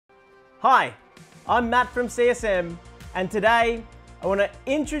Hi, I'm Matt from CSM, and today I want to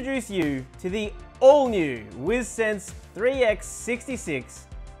introduce you to the all-new WizSense 3X66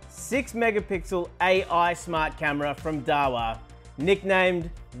 6-megapixel AI smart camera from Dahua, nicknamed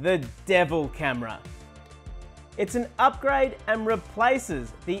the 𝗩𝗘𝗢𝗪. It's an upgrade and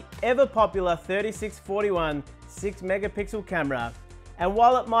replaces the ever-popular 3641 6-megapixel camera, and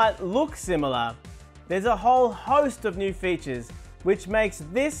while it might look similar, there's a whole host of new features which makes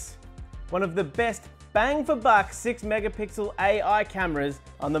this one of the best bang-for-buck 6-megapixel AI cameras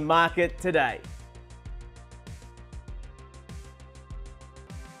on the market today.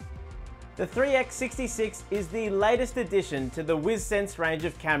 The 3X66 is the latest addition to the WizSense range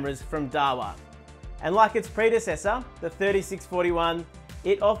of cameras from Dahua. And like its predecessor, the 3641,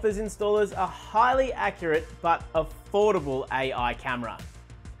 it offers installers a highly accurate but affordable AI camera.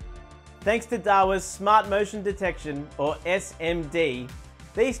 Thanks to Dahua's Smart Motion Detection, or SMD,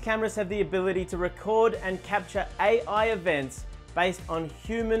 these cameras have the ability to record and capture AI events based on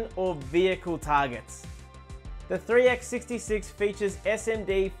human or vehicle targets. The 3X66 features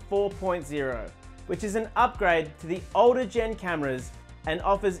SMD 4.0, which is an upgrade to the older gen cameras and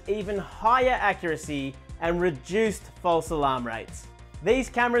offers even higher accuracy and reduced false alarm rates. These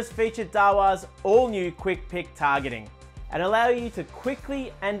cameras feature Dahua's all-new quick pick targeting and allow you to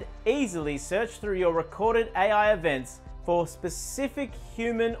quickly and easily search through your recorded AI events for specific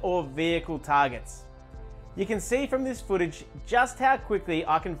human or vehicle targets. You can see from this footage just how quickly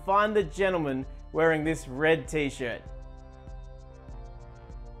I can find the gentleman wearing this red t-shirt.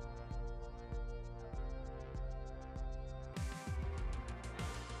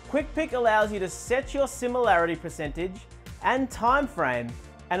 Quick Pick allows you to set your similarity percentage and time frame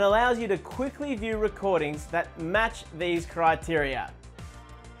and allows you to quickly view recordings that match these criteria.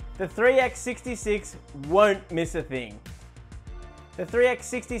 The 3X66 won't miss a thing. The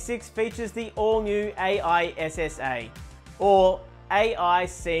 3X66 features the all-new AI SSA, or AI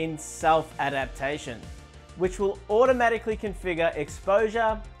Scene Self-Adaptation, which will automatically configure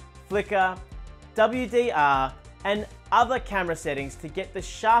exposure, flicker, WDR, and other camera settings to get the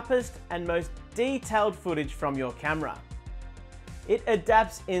sharpest and most detailed footage from your camera. It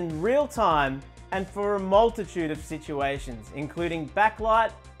adapts in real time and for a multitude of situations, including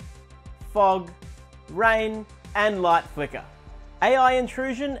backlight, fog, rain, and light flicker. AI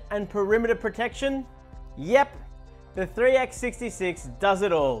intrusion and perimeter protection? Yep, the 3X66 does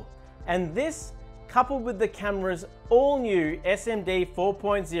it all. And this, coupled with the camera's all-new SMD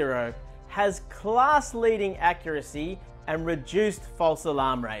 4.0, has class-leading accuracy and reduced false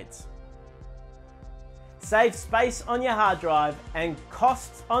alarm rates. Save space on your hard drive and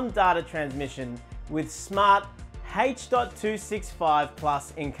costs on data transmission with smart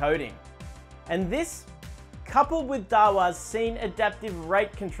𝗤𝗘𝗘𝗏+ encoding. And this, coupled with Dahua's Scene Adaptive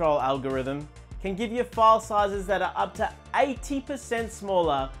Rate Control algorithm, can give you file sizes that are up to 80%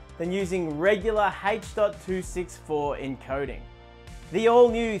 smaller than using regular 𝗤𝗘𝗘𝗏 encoding. The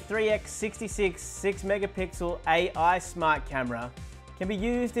all-new 3X66 6-megapixel AI smart camera can be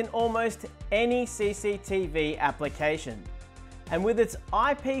used in almost any CCTV application. And with its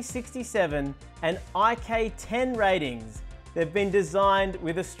IP67 and IK10 ratings, they've been designed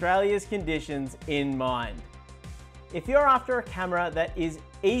with Australia's conditions in mind. If you're after a camera that is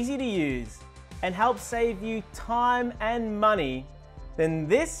easy to use and helps save you time and money, then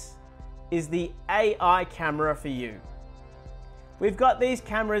this is the AI camera for you. We've got these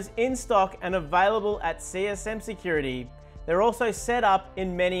cameras in stock and available at CSM Security. They're also set up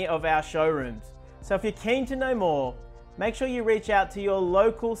in many of our showrooms. So if you're keen to know more, make sure you reach out to your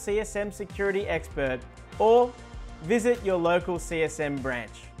local CSM security expert or visit your local CSM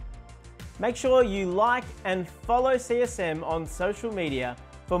branch. Make sure you like and follow CSM on social media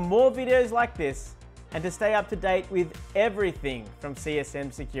for more videos like this and to stay up to date with everything from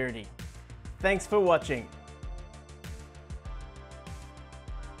CSM Security. Thanks for watching.